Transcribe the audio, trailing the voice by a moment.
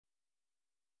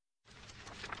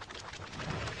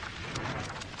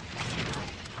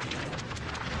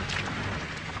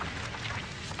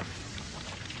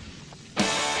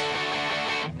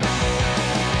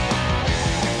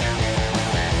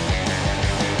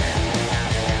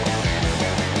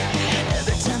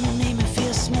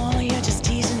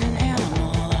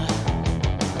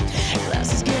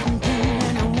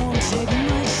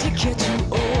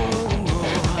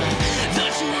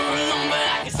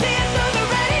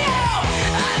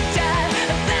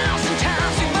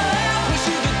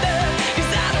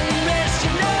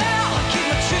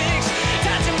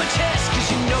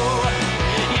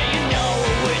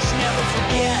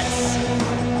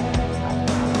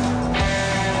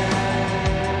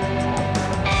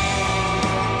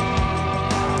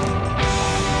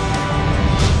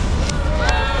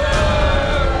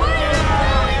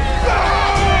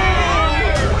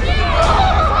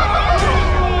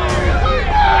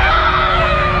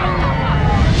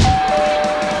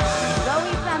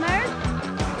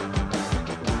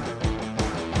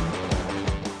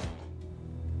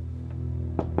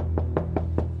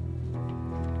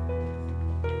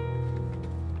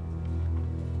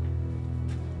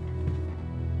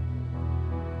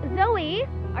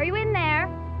Zooey, are you in there?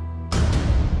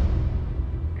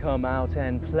 Come out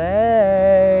and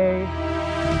play.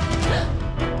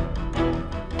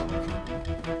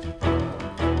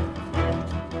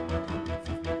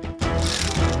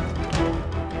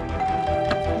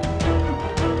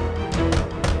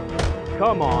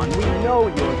 Come on, we know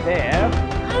you're there.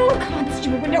 Oh, come on,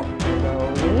 stupid window.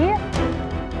 Zooey,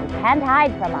 you can't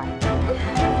hide from us.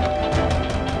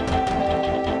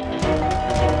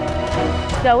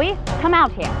 Zooey, come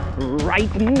out here.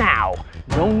 Right now.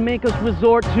 Don't make us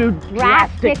resort to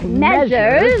Drastic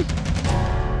measures.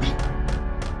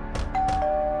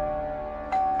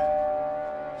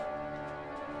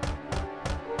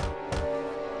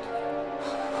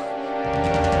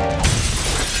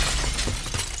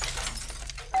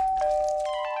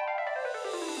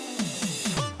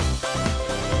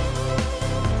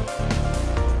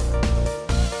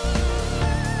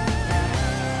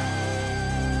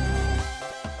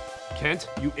 Kent,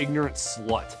 you ignorant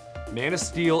slut. Man of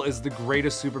Steel is the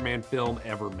greatest Superman film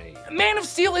ever made. Man of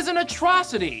Steel is an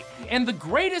atrocity, and the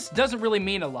greatest doesn't really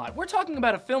mean a lot. We're talking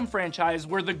about a film franchise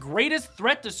where the greatest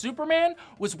threat to Superman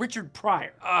was Richard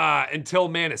Pryor. Until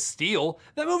Man of Steel,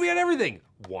 that movie had everything.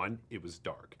 1, it was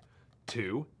dark.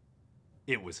 2,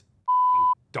 it was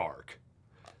dark.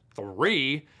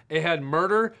 3, it had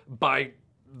murder by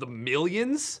the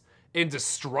millions and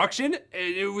destruction.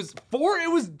 And it was 4,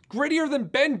 it was grittier than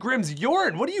Ben Grimm's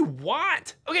urine. What do you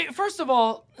want? Okay, first of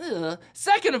all,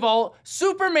 second of all,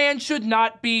 Superman should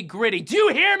not be gritty. Do you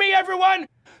hear me, everyone?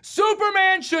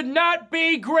 Superman should not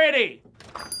be gritty.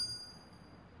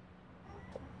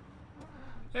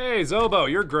 Hey,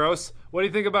 Zobo, you're gross. What do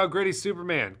you think about gritty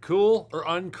Superman? Cool or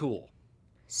uncool?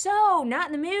 So, not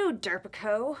in the mood,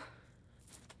 Derpico.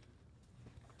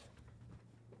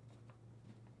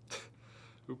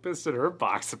 Who pissed in her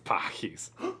box of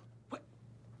Pockies? What?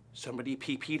 Somebody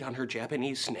pee-peed on her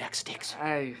Japanese snack sticks.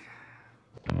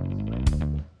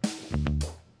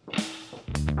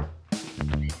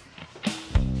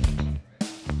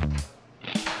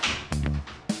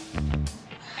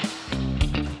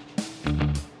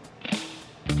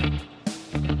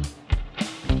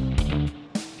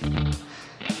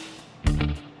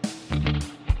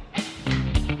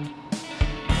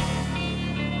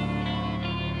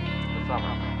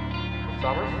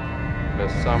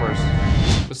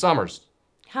 Miss Summers.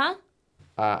 Huh?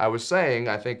 I was saying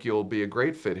I think you'll be a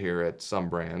great fit here at some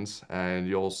brands, and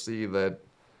you'll see that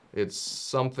it's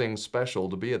something special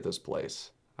to be at this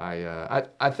place. I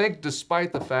think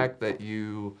despite the fact that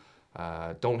you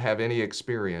don't have any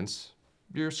experience,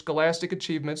 your scholastic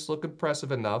achievements look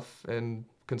impressive enough, and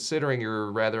considering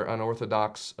your rather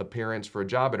unorthodox appearance for a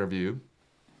job interview,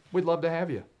 we'd love to have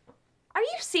you. Are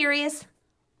you serious?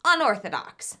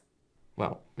 Unorthodox.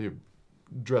 Well, you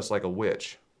dress like a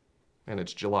witch, and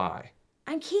it's July.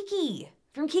 I'm Kiki,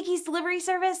 from Kiki's Delivery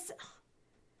Service.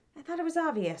 I thought it was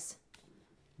obvious.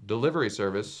 Delivery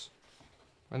service?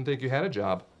 I didn't think you had a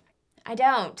job. I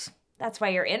don't. That's why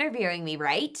you're interviewing me,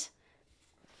 right?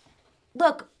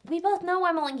 Look, we both know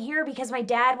I'm only here because my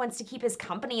dad wants to keep his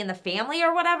company in the family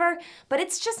or whatever, but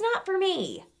it's just not for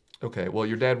me. Okay, well,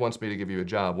 your dad wants me to give you a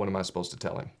job. What am I supposed to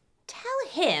tell him? Tell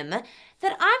him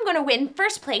that I'm gonna win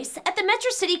first place at the Metro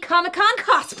City Comic-Con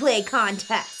cosplay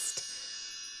contest.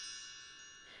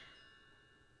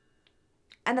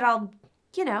 And that I'll,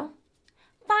 you know,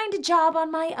 find a job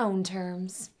on my own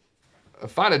terms.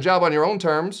 Find a job on your own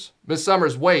terms? Miss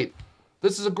Summers, wait.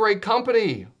 This is a great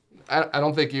company. I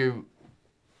don't think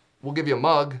we'll give you a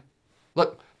mug.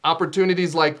 Look,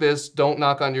 opportunities like this don't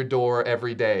knock on your door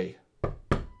every day.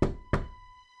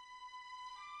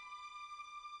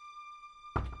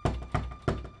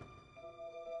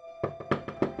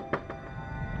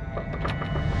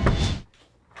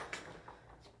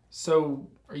 So,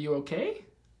 are you okay?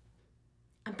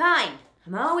 I'm fine.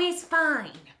 I'm always fine.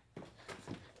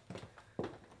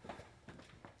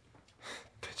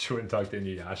 Bet you wouldn't talk to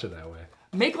Inuyasha that way.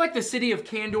 Make like the city of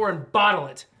Candor and bottle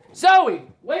it. Zoe,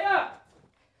 wait up!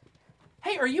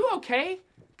 Hey, are you okay?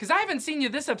 Because I haven't seen you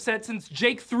this upset since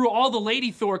Jake threw all the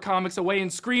Lady Thor comics away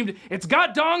and screamed, "It's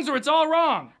got dongs or it's all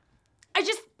wrong." I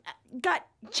just got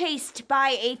chased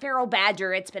by a feral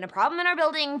badger. It's been a problem in our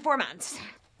building for months.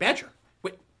 Badger?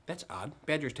 Wait, that's odd.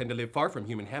 Badgers tend to live far from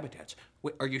human habitats.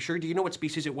 Wait, are you sure? Do you know what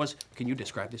species it was? Can you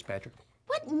describe this badger?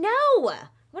 What? No!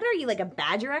 What are you, like a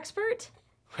badger expert?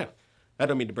 Well, I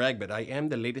don't mean to brag, but I am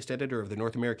the latest editor of the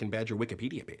North American Badger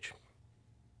Wikipedia page.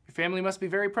 Your family must be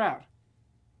very proud.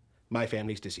 My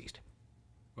family's deceased.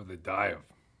 Will they die of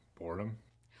boredom?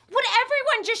 Would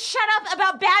everyone just shut up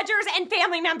about badgers and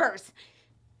family members?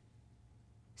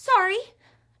 Sorry.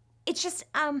 It's just,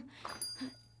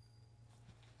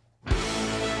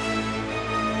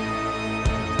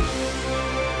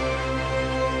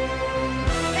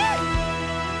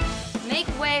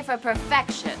 for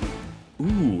perfection.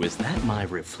 Ooh, is that my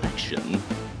reflection?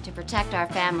 To protect our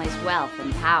family's wealth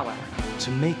and power.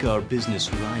 To make our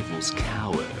business rivals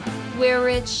cower. We're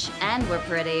rich and we're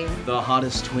pretty. The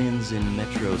hottest twins in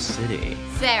Metro City.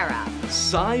 Sarah.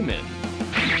 Simon.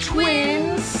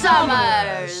 Twin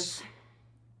Summers.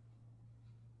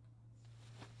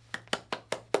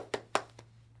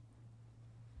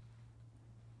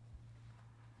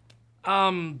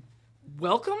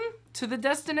 Welcome to the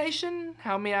destination.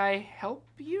 How may I help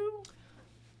you?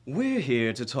 We're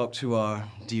here to talk to our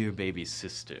dear baby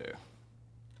sister.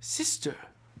 Sister?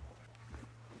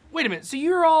 Wait a minute, so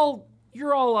you're all,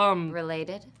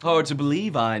 Related? Hard to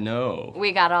believe, I know.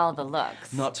 We got all the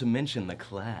looks. Not to mention the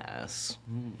class.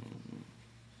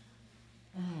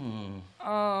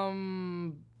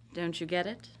 Don't you get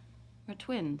it? We're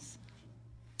twins.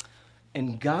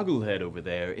 And Gogglehead over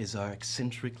there is our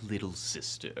eccentric little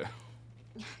sister.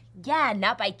 Yeah,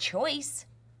 not by choice.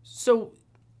 So,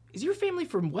 is your family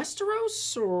from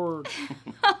Westeros, or?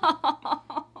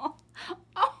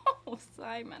 Oh,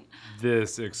 Simon.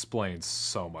 This explains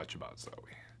so much about Zoe.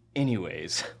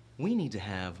 Anyways, we need to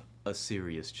have a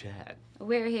serious chat.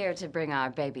 We're here to bring our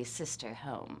baby sister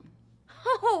home.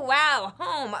 Oh, wow,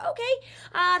 home. Okay,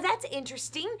 that's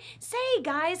interesting. Say,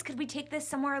 guys, could we take this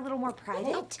somewhere a little more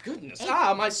private? Oh, goodness.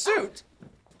 Ah, my suit.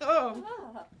 Oh.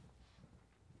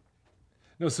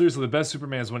 No, seriously, the best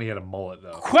Superman is when he had a mullet,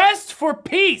 though. Quest for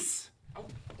peace!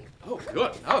 Oh,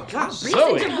 good. Oh, God.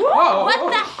 Zoe!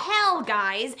 What the hell,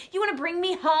 guys? You want to bring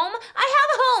me home? I have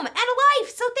a home and a life,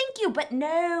 so thank you, but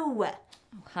no.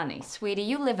 Oh, honey, sweetie,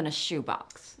 you live in a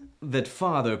shoebox. That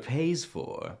father pays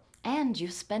for. And you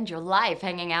spend your life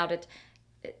hanging out at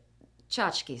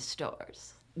tchotchke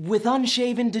stores. With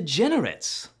unshaven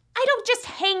degenerates. I don't just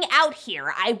hang out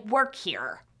here, I work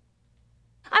here.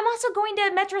 I'm also going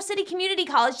to Metro City Community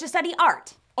College to study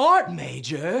art. Art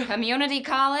major? Community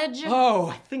college? Oh,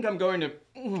 I think I'm going to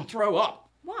throw up.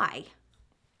 Why?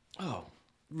 Oh,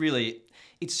 really?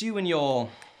 It's you and your...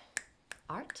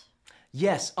 Art?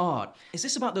 Yes, art. Is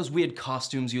this about those weird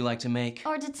costumes you like to make?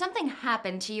 Or did something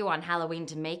happen to you on Halloween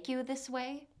to make you this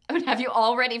way? I mean, have you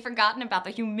already forgotten about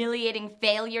the humiliating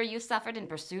failure you suffered in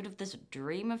pursuit of this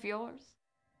dream of yours?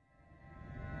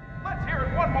 Let's hear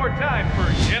it one more time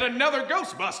for yet another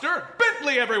Ghostbuster.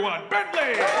 Bentley, everyone!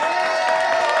 Bentley!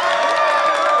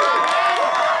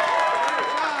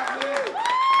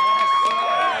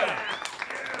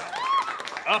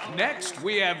 Up next,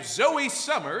 we have Zoe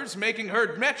Summers making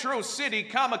her Metro City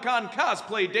Comic-Con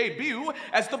cosplay debut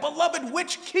as the beloved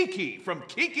witch Kiki from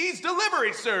Kiki's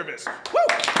Delivery Service. Woo!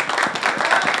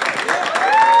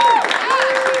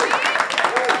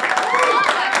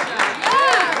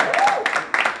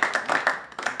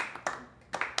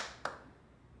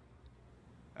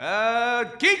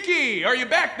 Kiki, are you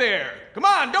back there? Come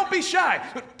on, don't be shy.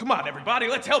 Come on, everybody,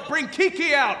 let's help bring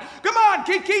Kiki out. Come on,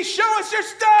 Kiki, show us your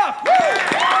stuff. Woo!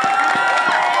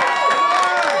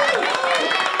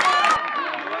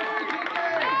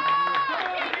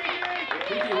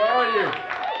 Kiki, where are you?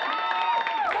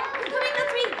 Coming,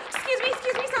 that's me. Excuse me,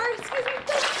 sorry, excuse me.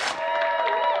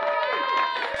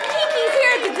 Kiki's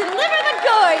here to deliver the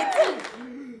goods.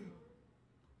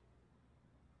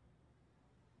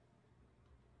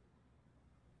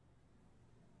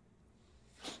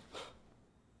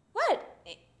 What?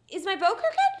 Is my bow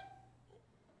crooked?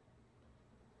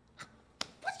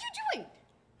 What are you doing?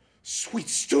 Sweet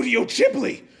Studio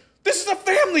Ghibli! This is a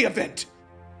family event!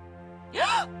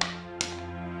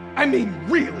 I mean,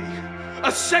 really?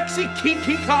 A sexy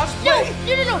Kiki cosplay?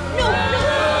 No.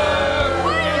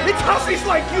 It's hussies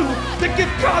like you that give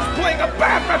cosplaying a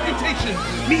bad reputation!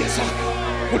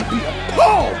 Miyazaki would be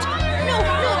appalled! No,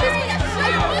 this is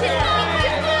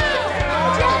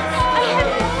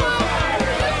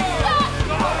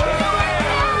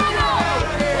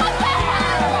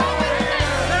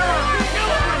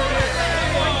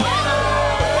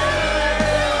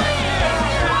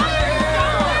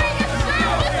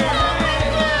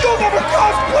You'll never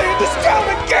cosplay in this town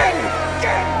again!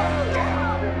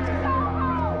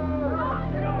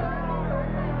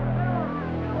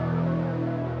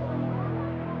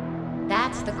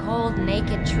 That's the cold,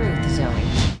 naked truth, Zoe.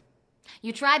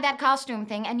 You tried that costume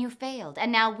thing and you failed.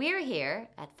 And now we're here,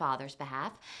 at Father's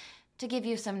behalf, to give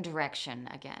you some direction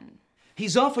again.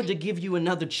 He's offered to give you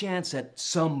another chance at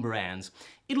some brands.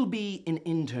 It'll be an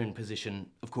intern position,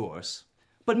 of course.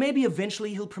 But maybe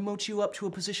eventually he'll promote you up to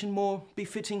a position more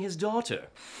befitting his daughter.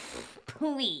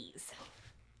 Please.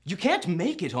 You can't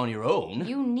make it on your own.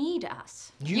 You need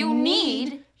us. You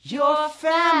need your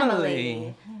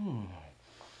family.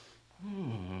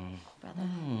 Brother.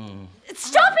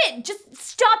 Stop it! Just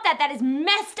stop that. That is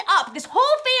messed up. This whole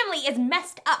family is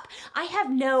messed up. I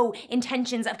have no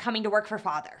intentions of coming to work for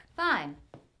Father. Fine.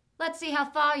 Let's see how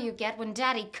far you get when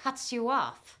Daddy cuts you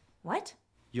off. What?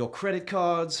 Your credit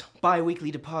cards, bi-weekly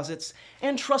deposits,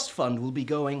 and trust fund will be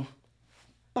going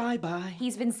bye-bye.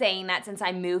 He's been saying that since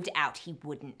I moved out. He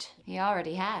wouldn't. He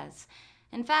already has.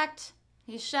 In fact,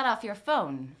 he's shut off your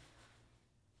phone.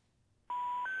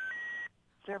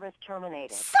 Service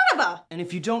terminated. Son of a! And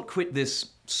if you don't quit this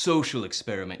social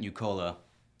experiment you call a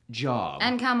job,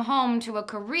 And come home to a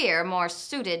career more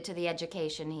suited to the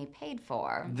education he paid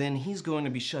for. then he's going to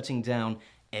be shutting down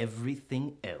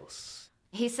everything else.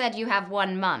 He said you have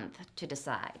 1 month to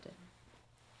decide.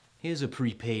 Here's a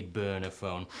prepaid burner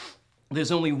phone.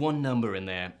 There's only one number in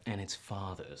there, and it's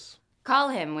Father's. Call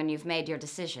him when you've made your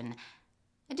decision.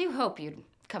 I do hope you'd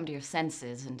come to your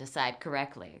senses and decide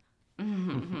correctly.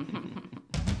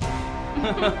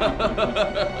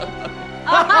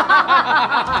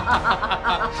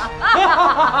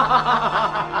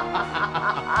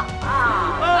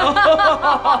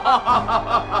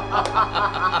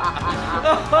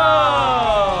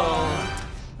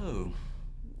 Oh,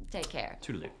 Take care.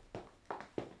 toodaloo.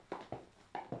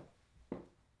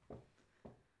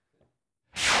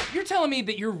 You're telling me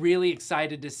that you're really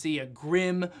excited to see a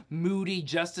grim, moody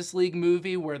Justice League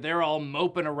movie where they're all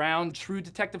moping around True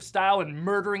Detective style and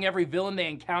murdering every villain they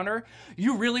encounter?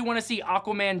 You really want to see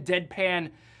Aquaman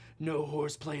deadpan, no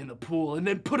horseplay in the pool, and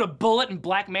then put a bullet in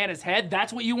Black Manta's head?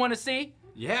 That's what you want to see?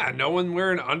 Yeah, no one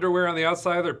wearing underwear on the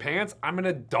outside of their pants. I'm an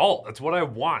adult. That's what I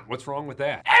want. What's wrong with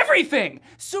that? Everything!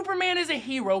 Superman is a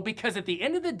hero because at the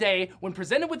end of the day, when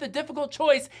presented with a difficult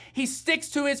choice, he sticks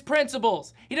to his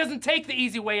principles. He doesn't take the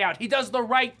easy way out. He does the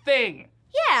right thing.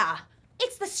 Yeah.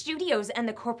 It's the studios and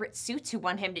the corporate suits who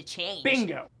want him to change.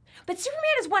 Bingo. But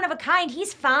Superman is one of a kind.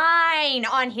 He's fine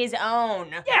on his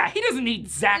own. Yeah, he doesn't need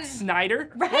Zack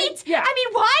Snyder. Right? Yeah. I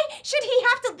mean, why should he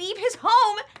have to leave his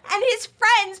home and his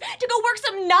friends to go work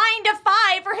some 9 to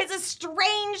 5 for his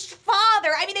estranged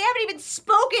father? I mean, they haven't even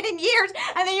spoken in years,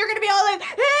 and then you're gonna be all like,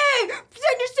 hey,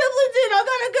 send your siblings in, I'm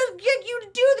gonna go get you to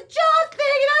do the job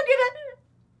thing, and I'm gonna...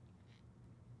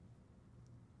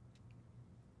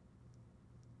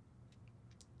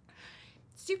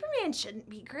 Superman shouldn't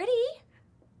be gritty.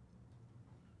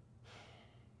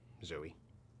 Zooey,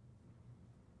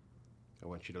 I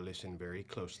want you to listen very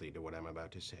closely to what I'm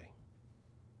about to say.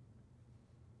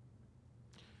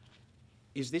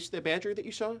 Is this the badger that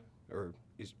you saw? Or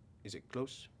is it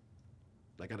close?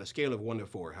 Like on a scale of 1 to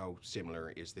 4, how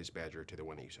similar is this badger to the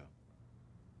one that you saw?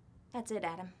 That's it,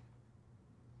 Adam.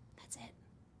 That's it.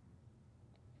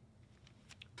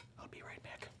 I'll be right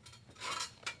back.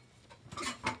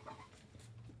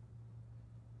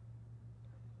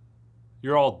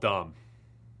 You're all dumb.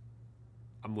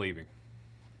 I'm leaving.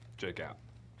 Check out.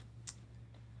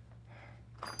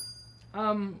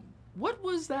 What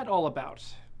was that all about?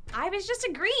 I was just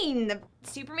agreeing. The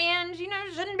Superman,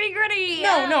 shouldn't be gritty.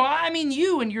 No, I mean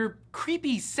you and your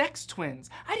creepy sex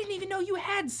twins. I didn't even know you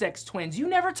had sex twins. You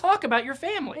never talk about your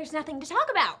family. There's nothing to talk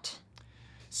about.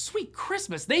 Sweet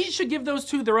Christmas. They should give those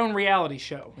two their own reality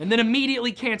show and then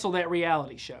immediately cancel that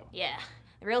reality show. Yeah,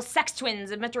 the real sex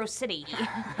twins of Metro City.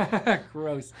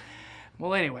 Gross.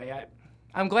 Well, anyway,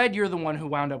 I'm glad you're the one who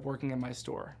wound up working in my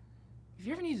store. If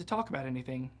you ever need to talk about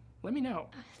anything, let me know.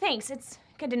 Thanks, it's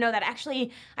good to know that.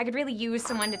 Actually, I could really use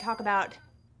someone to talk about.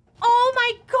 Oh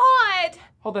my God!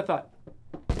 Hold that thought.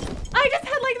 I just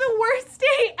had like the worst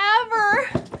day ever.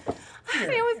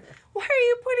 Why are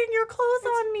you putting your clothes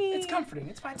on me? It's comforting.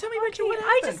 It's fine. Tell me about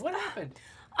what happened?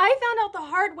 I found out the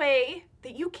hard way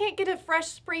that you can't get a fresh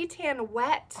spray tan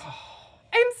wet.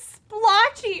 I'm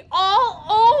splotchy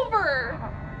all over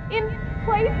in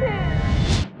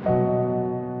places.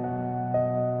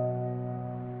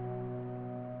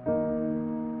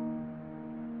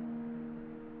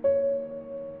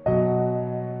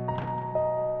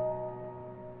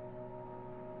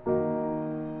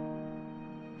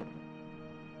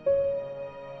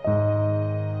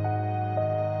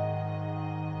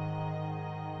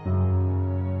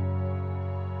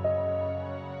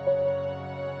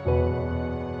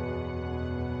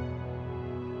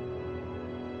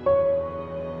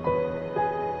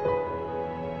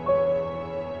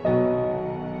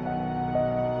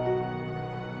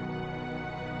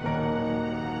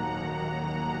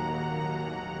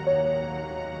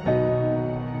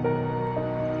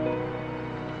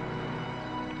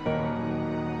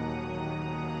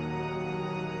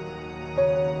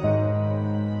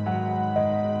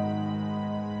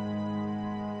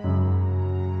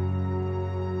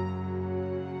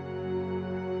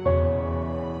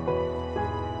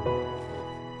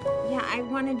 I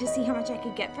wanted to see how much I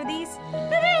could get for these.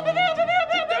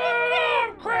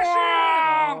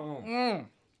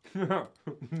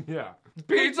 Yeah.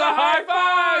 Pizza high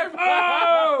five!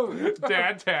 Oh!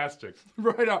 Dadtastic.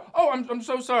 Right on. Oh, I'm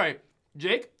so sorry.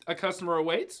 Jake, a customer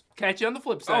awaits. Catch you on the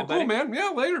flip side, Oh, buddy. cool, man. Yeah,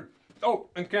 later. Oh,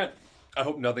 and Kent, I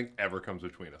hope nothing ever comes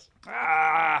between us.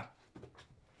 Ah,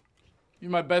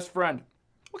 you're my best friend.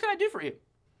 What can I do for you?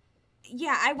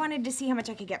 Yeah, I wanted to see how much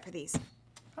I could get for these.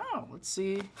 Oh, let's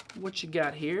see what you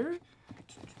got here.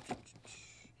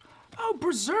 Oh,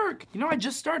 Berserk. You know, I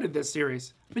just started this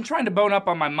series. I've been trying to bone up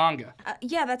on my manga.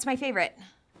 Yeah, that's my favorite.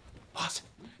 Boss,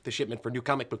 the shipment for New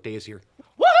Comic Book Day is here.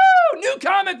 Woohoo! New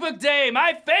Comic Book Day,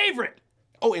 my favorite.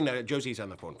 Oh, and Josie's on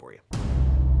the phone for you.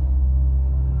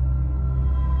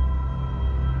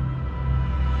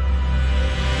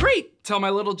 Great. Tell my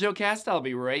little Joe Cast I'll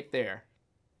be right there.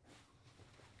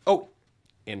 Oh,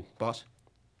 and boss,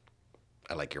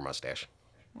 I like your mustache.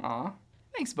 Aw,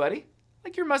 thanks, buddy.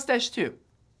 Like your mustache, too.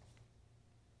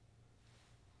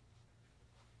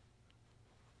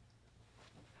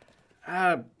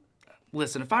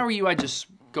 Listen, if I were you, I'd just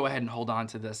go ahead and hold on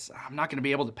to this. I'm not gonna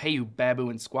be able to pay you Babu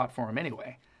and squat for him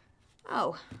anyway.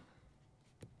 Oh.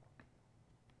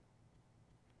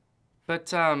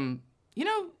 But, you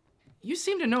know, you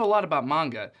seem to know a lot about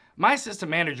manga. My assistant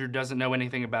manager doesn't know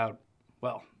anything about,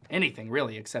 well, anything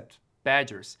really, except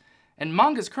badgers. And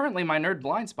manga's currently my nerd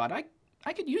blind spot.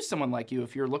 I could use someone like you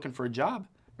if you're looking for a job.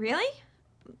 Really?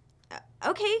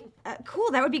 Okay,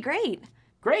 cool, that would be great.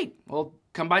 Great. Well,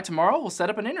 come by tomorrow, we'll set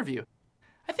up an interview.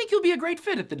 I think you'll be a great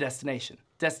fit at the destination.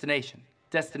 Destination.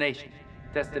 Destination.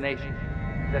 Destination.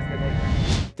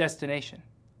 Destination. Destination.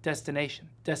 Destination.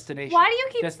 Destination. Why do you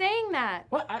keep saying that?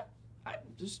 What? I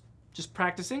just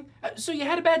practicing. So you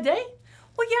had a bad day?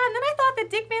 Well, yeah, and then I thought that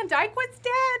Dick Van Dyke was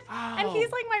dead. Oh. And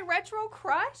he's like my retro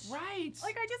crush. Right.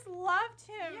 Like, I just loved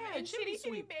him. Yeah, and Chitty Chitty Chitty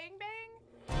Sweet. Bang Bang.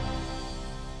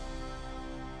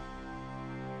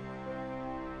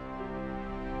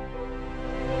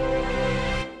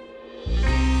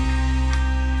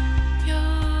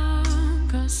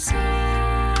 Younger